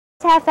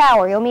Half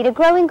hour, you'll meet a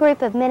growing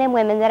group of men and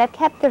women that have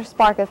kept their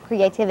spark of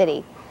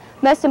creativity.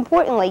 Most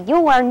importantly,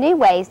 you'll learn new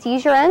ways to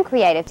use your own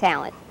creative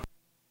talent.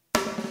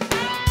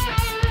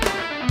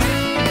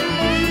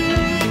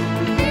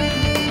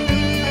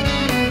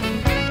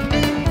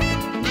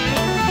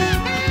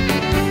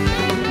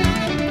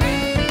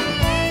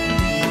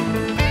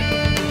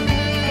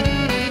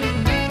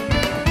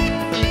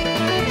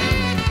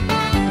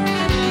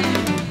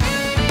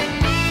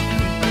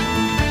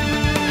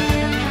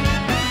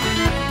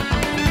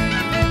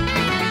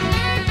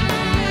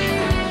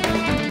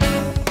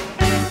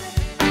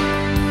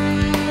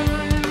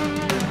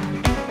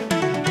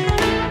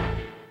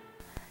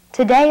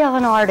 Today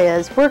on Art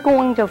Is, we're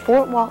going to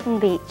Fort Walton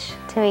Beach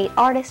to meet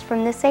artists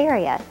from this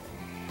area.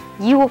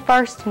 You will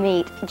first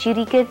meet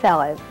Judy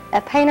Goodfellow,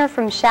 a painter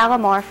from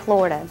Shalimar,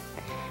 Florida,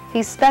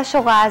 who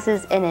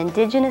specializes in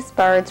indigenous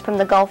birds from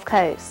the Gulf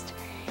Coast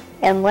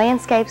and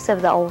landscapes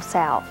of the Old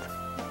South.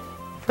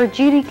 For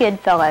Judy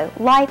Goodfellow,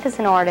 life as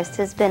an artist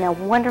has been a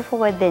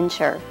wonderful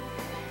adventure,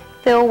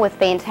 filled with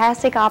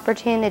fantastic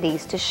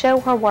opportunities to show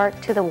her work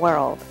to the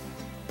world.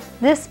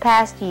 This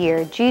past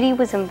year, Judy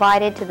was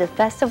invited to the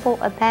Festival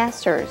of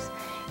Masters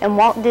in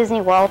Walt Disney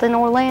World in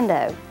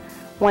Orlando,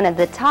 one of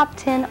the top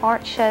 10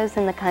 art shows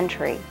in the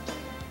country.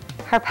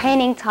 Her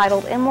painting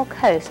titled Emerald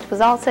Coast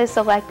was also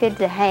selected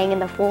to hang in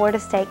the Florida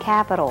State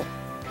Capitol.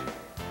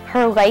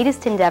 Her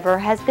latest endeavor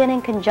has been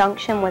in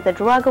conjunction with a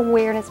drug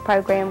awareness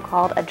program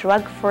called A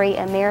Drug-Free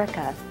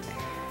America,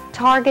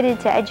 targeted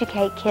to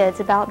educate kids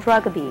about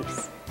drug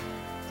abuse.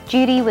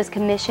 Judy was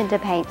commissioned to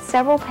paint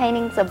several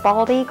paintings of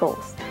bald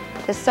eagles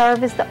to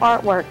serve as the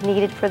artwork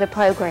needed for the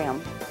program.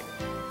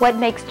 What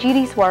makes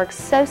Judy's work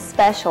so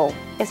special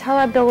is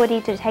her ability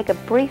to take a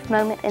brief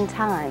moment in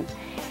time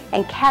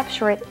and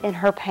capture it in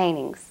her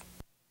paintings.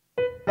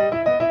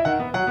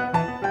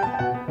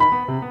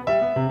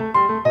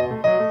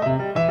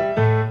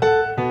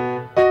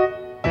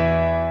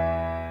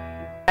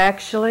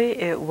 Actually,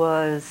 it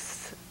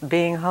was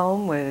being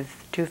home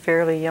with two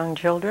fairly young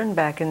children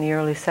back in the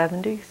early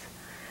 70s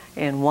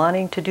and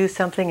wanting to do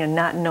something and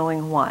not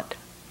knowing what.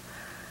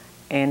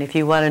 And if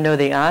you want to know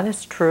the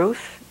honest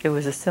truth, it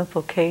was a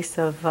simple case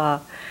of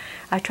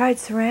I tried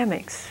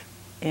ceramics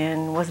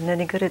and wasn't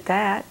any good at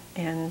that.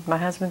 And my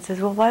husband says,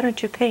 well, why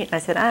don't you paint? I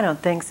said, I don't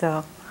think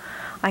so.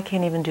 I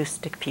can't even do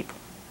stick people.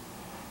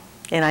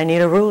 And I need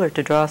a ruler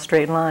to draw a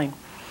straight line.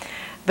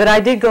 But I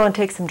did go and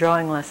take some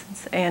drawing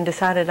lessons and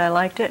decided I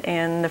liked it.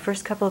 And the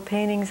first couple of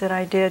paintings that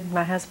I did,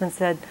 my husband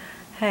said,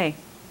 hey,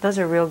 those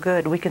are real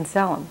good. We can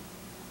sell them.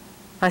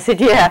 I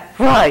said, yeah,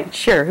 right,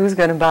 sure. Who's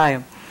going to buy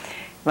them?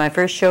 My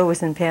first show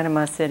was in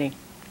Panama City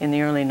in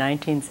the early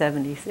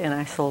 1970s, and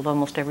I sold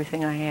almost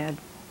everything I had.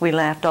 We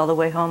laughed all the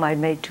way home. I'd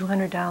made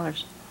 $200.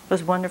 It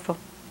was wonderful.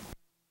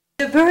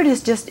 The bird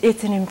is just,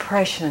 it's an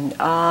impression.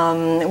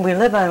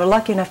 We're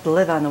lucky enough to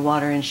live on the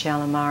water in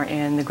Shalimar,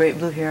 and the great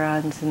blue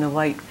herons and the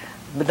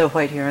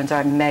white herons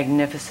are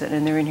magnificent,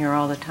 and they're in here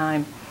all the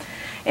time.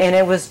 And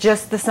it was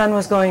just, the sun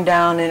was going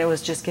down, and it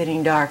was just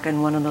getting dark,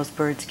 and one of those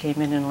birds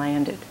came in and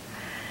landed.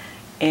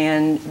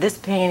 And this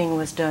painting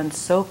was done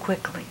so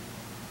quickly.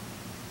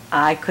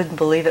 I couldn't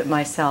believe it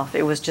myself.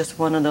 It was just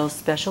one of those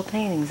special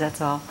paintings,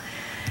 that's all.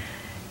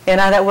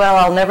 And I thought, well,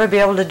 I'll never be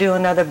able to do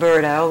another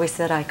bird. I always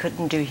said I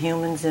couldn't do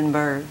humans and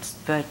birds,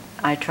 but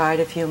I tried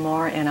a few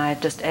more, and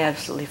I've just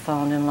absolutely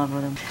fallen in love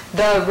with them.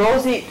 The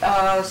rosy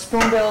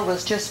spoonbill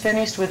was just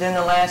finished within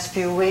the last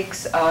few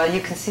weeks. You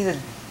can see the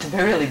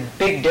really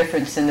big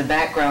difference in the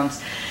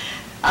backgrounds.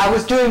 I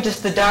was doing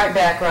just the dark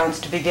backgrounds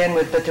to begin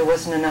with, but there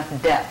wasn't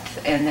enough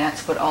depth, and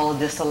that's what all of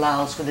this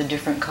allows with the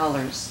different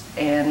colors.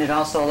 And it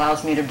also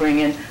allows me to bring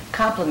in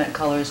complement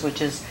colors, which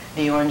is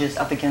the oranges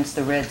up against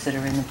the reds that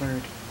are in the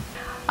bird.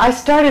 I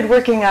started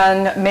working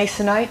on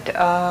masonite,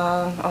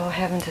 oh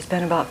heavens, it's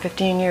been about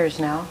 15 years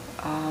now.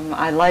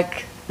 I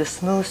like the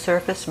smooth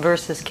surface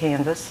versus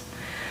canvas,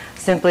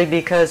 simply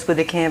because with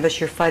the canvas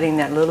you're fighting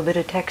that little bit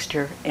of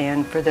texture,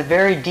 and for the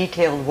very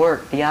detailed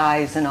work, the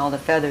eyes and all the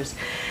feathers,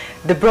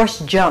 the brush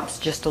jumps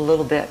just a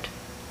little bit,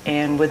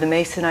 and with the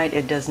masonite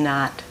it does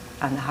not.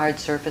 On the hard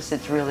surface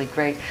it's really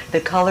great. The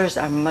colors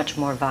are much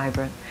more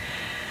vibrant.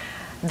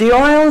 The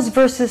oils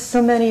versus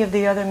so many of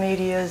the other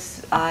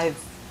medias,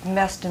 I've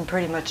messed in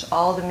pretty much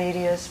all the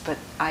medias, but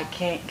I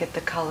can't get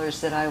the colors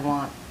that I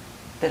want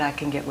that I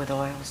can get with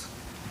oils.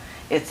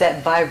 It's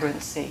that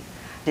vibrancy.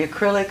 The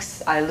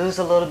acrylics, I lose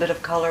a little bit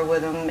of color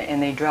with them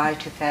and they dry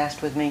too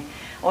fast with me.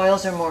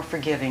 Oils are more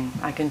forgiving.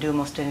 I can do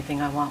almost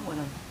anything I want with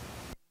them.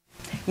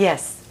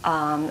 Yes,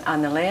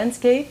 on the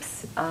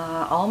landscapes,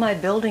 all my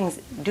buildings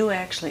do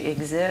actually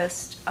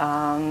exist.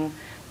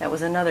 That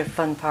was another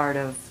fun part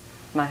of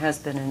my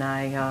husband and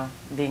I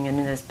being in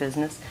this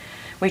business.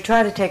 We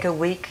try to take a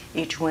week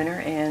each winter,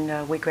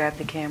 and we grab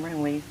the camera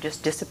and we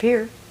just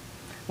disappear.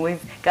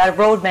 We've got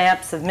road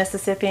maps of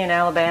Mississippi and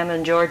Alabama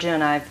and Georgia,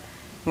 and I've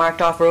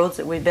marked off roads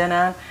that we've been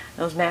on.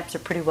 Those maps are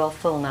pretty well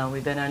full now.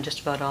 We've been on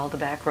just about all the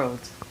back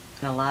roads.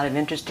 A lot of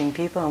interesting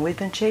people, and we've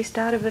been chased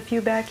out of a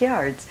few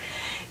backyards.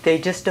 They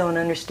just don't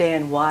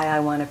understand why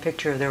I want a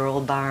picture of their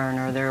old barn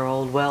or their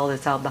old well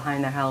that's out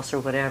behind their house or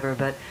whatever,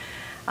 but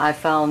I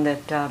found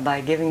that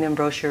by giving them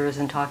brochures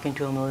and talking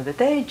to them a little bit,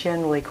 they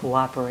generally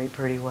cooperate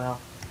pretty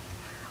well.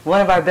 One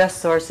of our best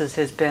sources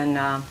has been,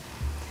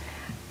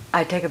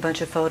 I take a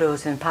bunch of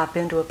photos and pop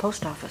into a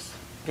post office,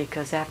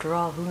 because after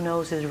all, who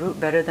knows his route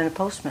better than a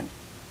postman?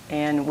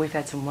 And we've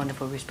had some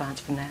wonderful response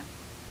from that.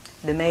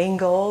 The main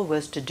goal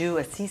was to do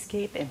a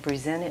seascape and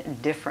present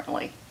it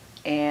differently.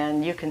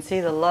 And you can see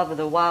the love of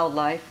the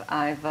wildlife.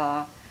 I've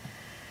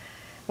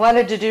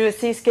wanted to do a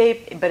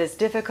seascape, but it's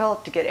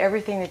difficult to get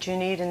everything that you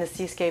need in the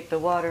seascape, the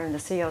water and the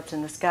sea oats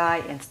in the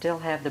sky, and still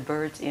have the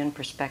birds in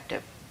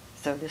perspective.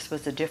 So this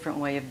was a different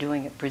way of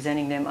doing it,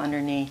 presenting them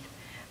underneath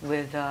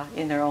with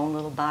in their own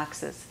little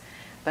boxes.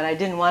 But I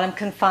didn't want them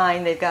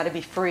confined. They've got to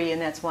be free,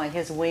 and that's why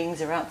his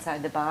wings are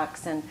outside the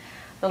box, and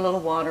the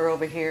little water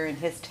over here, and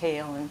his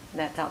tail, and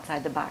that's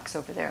outside the box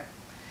over there.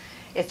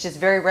 It's just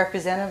very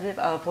representative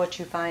of what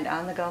you find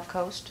on the Gulf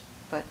Coast,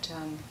 but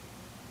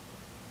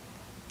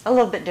a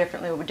little bit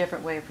differently, a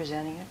different way of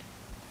presenting it.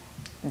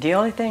 The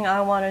only thing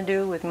I want to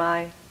do with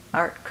my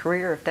art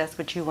career, if that's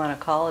what you want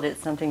to call it,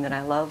 it's something that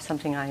I love,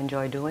 something I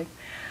enjoy doing.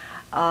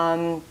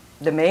 The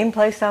main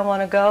place I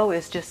want to go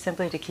is just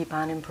simply to keep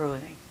on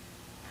improving.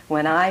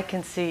 When I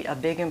can see a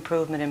big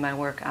improvement in my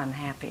work, I'm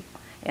happy,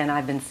 and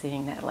I've been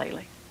seeing that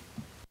lately.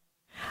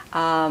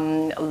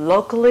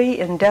 Locally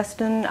in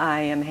Destin,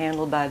 I am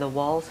handled by the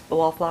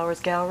Wallflowers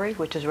Gallery,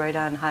 which is right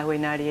on Highway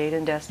 98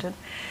 in Destin.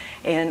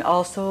 And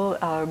also,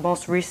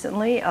 most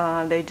recently,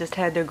 they just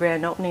had their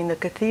grand opening, the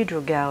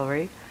Cathedral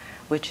Gallery,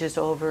 which is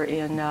over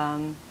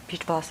in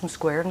Peach Blossom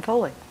Square in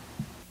Foley.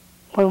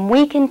 When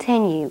we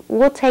continue,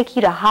 we'll take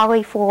you to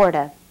Holly,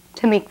 Florida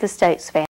to meet the Stokes family.